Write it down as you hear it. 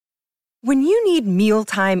When you need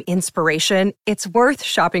mealtime inspiration, it's worth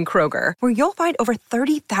shopping Kroger, where you'll find over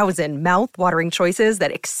 30,000 mouth-watering choices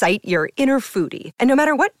that excite your inner foodie. And no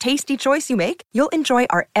matter what tasty choice you make, you'll enjoy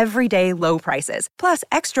our everyday low prices, plus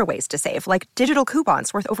extra ways to save, like digital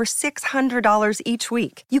coupons worth over $600 each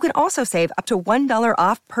week. You can also save up to $1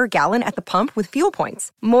 off per gallon at the pump with fuel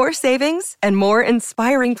points. More savings and more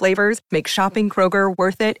inspiring flavors make shopping Kroger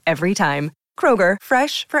worth it every time. Kroger,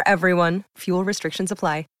 fresh for everyone. Fuel restrictions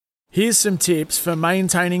apply. Here's some tips for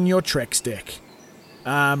maintaining your Trex deck.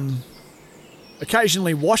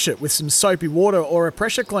 Occasionally wash it with some soapy water or a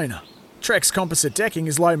pressure cleaner. Trex composite decking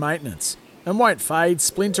is low maintenance and won't fade,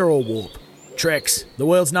 splinter or warp. Trex, the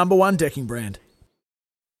world's #1 decking brand.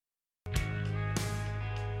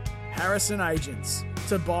 Harrison Agents.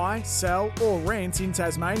 To buy, sell or rent in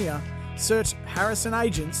Tasmania, search Harrison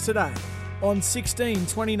Agents today on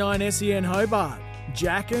 1629 SEN Hobart.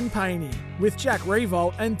 Jack and Paney, with Jack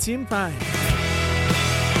Revolt and Tim Payne.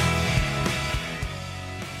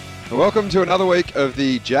 Welcome to another week of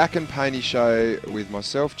the Jack and Paney Show with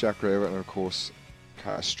myself, Jack Revolt, and of course,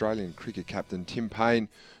 Australian cricket captain Tim Payne,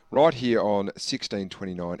 right here on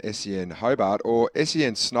 1629 SEN Hobart, or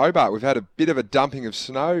SEN Snowbart. We've had a bit of a dumping of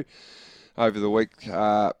snow over the week,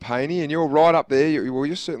 Paney, and you're right up there.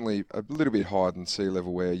 You're certainly a little bit higher than sea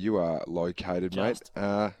level where you are located, mate.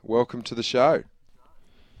 Welcome to the show.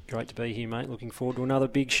 Great to be here, mate. Looking forward to another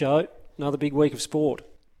big show, another big week of sport.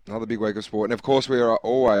 Another big week of sport. And of course, we are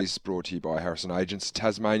always brought to you by Harrison Agents,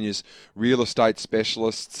 Tasmania's real estate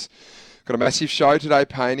specialists. Got a massive show today,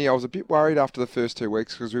 Paney. I was a bit worried after the first 2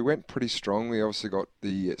 weeks because we went pretty strong. We obviously got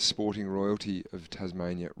the sporting royalty of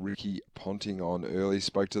Tasmania, Ricky Ponting, on early.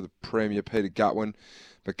 Spoke to the Premier, Peter Gutwin.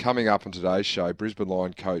 But coming up on today's show, Brisbane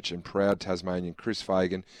Lion coach and proud Tasmanian Chris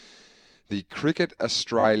Fagan, the Cricket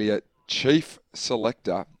Australia Chief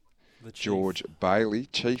Selector, George Bailey,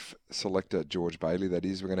 Chief Selector George Bailey, that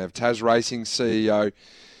is. We're going to have Tas Racing CEO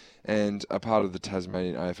and a part of the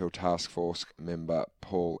Tasmanian AFL Task Force member,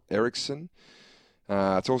 Paul Erickson.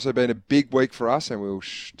 It's also been a big week for us, and we'll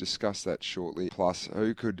discuss that shortly. Plus,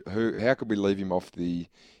 how could we leave him off the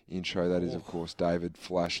intro? That is, of course, David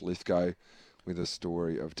Flash Lithgow with a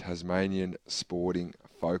story of Tasmanian sporting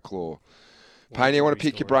folklore. Paney, I want to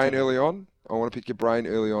pick your brain early on.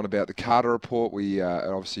 About the Carter report. We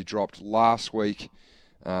obviously dropped last week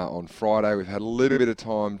on Friday. We've had a little bit of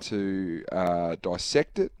time to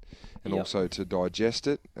dissect it and also to digest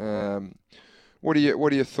it. What are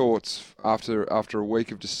your thoughts after a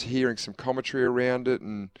week of just hearing some commentary around it,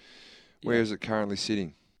 and where is it currently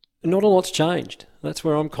sitting? Not a lot's changed. That's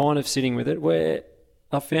where I'm kind of sitting with it, where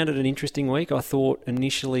I found it an interesting week. I thought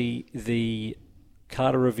initially the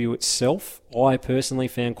Carter review itself, I personally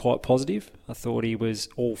found quite positive. I thought he was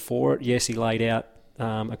all for it. Yes, he laid out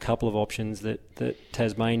a couple of options that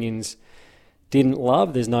Tasmanians didn't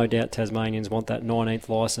love. There's no doubt Tasmanians want that 19th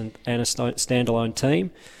licence and a standalone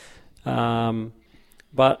team.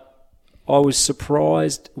 But I was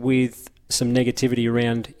surprised with some negativity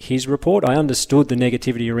around his report. I understood the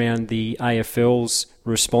negativity around the AFL's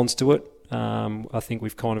response to it. I think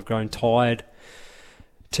we've kind of grown tired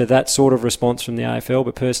to that sort of response from the AFL,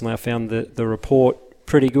 but personally I found the report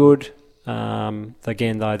pretty good.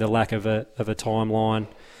 Again, though, the lack of a timeline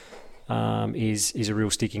is a real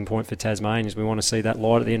sticking point for Tasmanians. We want to see that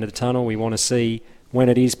light at the end of the tunnel. We want to see when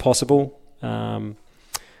it is possible.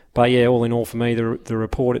 But yeah, all in all, for me, the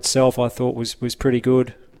report itself I thought was pretty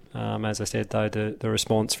good. As I said, though, the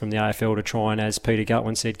response from the AFL to try and, as Peter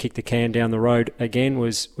Gutwin said, kick the can down the road again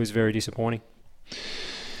was very disappointing.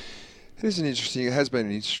 It has been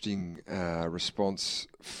an interesting response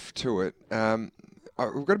to it.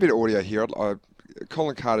 We've got a bit of audio here.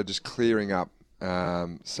 Colin Carter just clearing up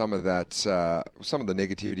some of the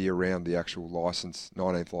negativity around the actual license,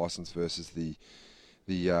 19th license versus the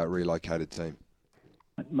relocated team.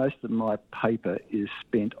 Most of my paper is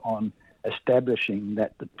spent on establishing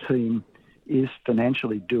that the team is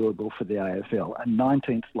financially doable for the AFL. A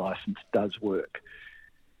 19th licence does work.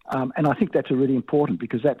 And I think that's really important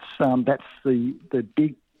because that's the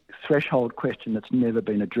big threshold question that's never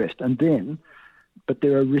been addressed. But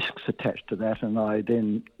there are risks attached to that, and I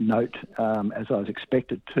then note, as I was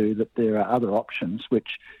expected to, that there are other options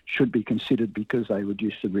which should be considered because they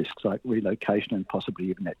reduce the risks, like relocation and possibly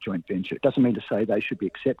even that joint venture. It doesn't mean to say they should be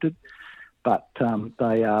accepted, but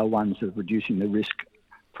they are ones of reducing the risk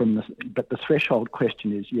from but the threshold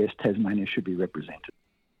question is, yes, Tasmania should be represented.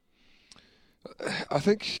 I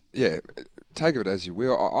think, take it as you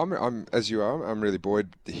will. I'm really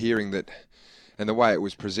buoyed hearing that, and the way it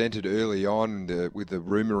was presented early on with the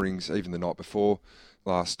rumourings, even the night before,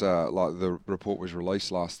 like the report was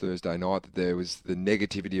released last Thursday night, that there was the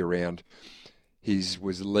negativity around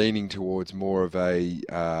was leaning towards more of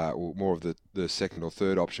the second or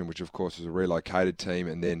third option, which of course was a relocated team,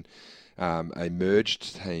 and then a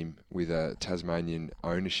merged team with a Tasmanian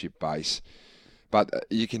ownership base. But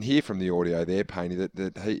you can hear from the audio there, Painey,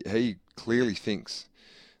 that he clearly thinks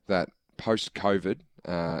that post-COVID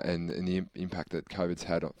and the impact that COVID's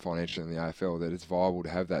had financially in the AFL, that it's viable to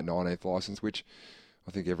have that 19th licence, which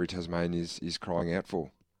I think every Tasmanian is crying out for.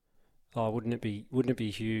 Oh, wouldn't it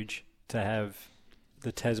be huge to have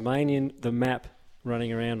the map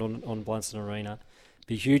running around on Blundstone Arena,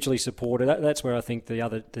 be hugely supported. That's where I think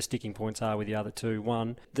the sticking points are with the other two.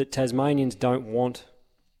 One, that Tasmanians don't want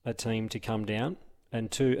a team to come down, and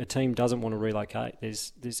two, a team doesn't want to relocate.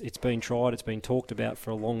 It's been tried, it's been talked about for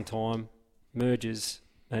a long time. Mergers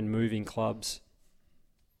and moving clubs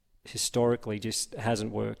historically just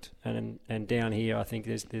hasn't worked, and down here I think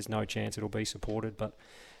there's no chance it'll be supported. But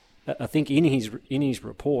I think in his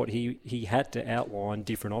report he had to outline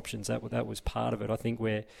different options. That was part of it. I think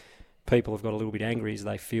where people have got a little bit angry is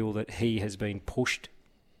they feel that he has been pushed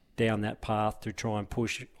down that path to try and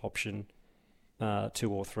push option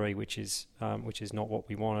 2 or 3, which is not what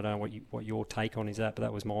we want. I don't know what your take on is that, but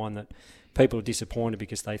that was mine. That people are disappointed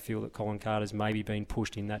because they feel that Colin Carter's maybe been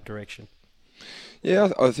pushed in that direction. Yeah,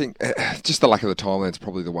 I think just the lack of the timeline's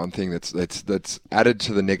probably the one thing that's added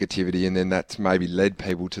to the negativity, and then that's maybe led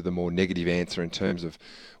people to the more negative answer in terms of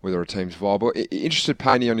whether a team's viable. Interested,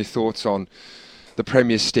 Painey, on your thoughts on the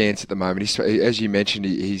Premier's stance at the moment. As you mentioned,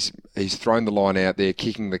 he's thrown the line out there,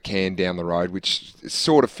 kicking the can down the road, which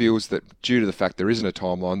sort of feels that due to the fact there isn't a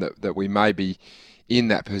timeline that we may be in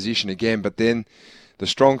that position again. But then the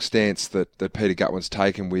strong stance that Peter Gutwin's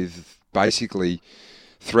taken with basically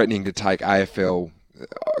threatening to take AFL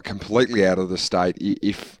completely out of the state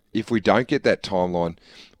if we don't get that timeline.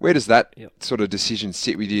 Where does that sort of decision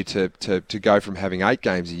sit with you to go from having 8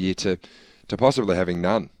 games a year to possibly having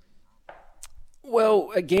none?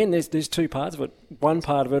 Well, again, there's two parts of it. One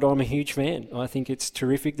part of it, I'm a huge fan. I think it's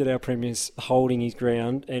terrific that our Premier's holding his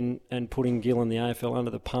ground and putting Gill and the AFL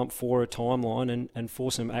under the pump for a timeline and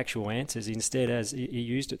for some actual answers. Instead, as he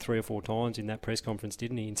used it 3 or 4 times in that press conference,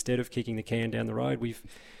 didn't he? Instead of kicking the can down the road,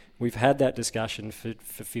 we've had that discussion for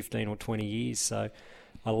 15 or 20 years. So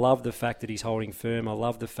I love the fact that he's holding firm. I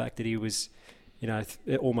love the fact that he was,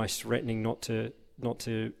 almost threatening not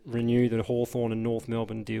to renew the Hawthorn and North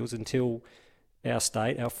Melbourne deals until our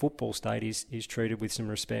football state is treated with some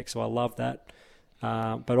respect. So I love that.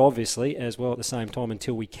 But obviously, as well, at the same time,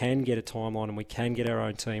 until we can get a timeline and we can get our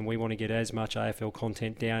own team, we want to get as much AFL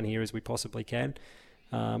content down here as we possibly can,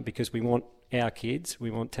 because we want our kids, we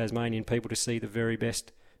want Tasmanian people to see the very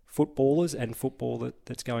best footballers and football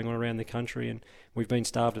that's going on around the country, and we've been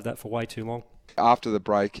starved of that for way too long. After the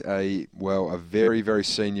break, a very, very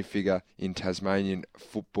senior figure in Tasmanian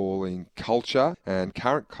footballing culture and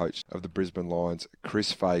current coach of the Brisbane Lions,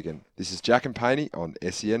 Chris Fagan. This is Jack and Painey on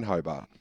SEN Hobart.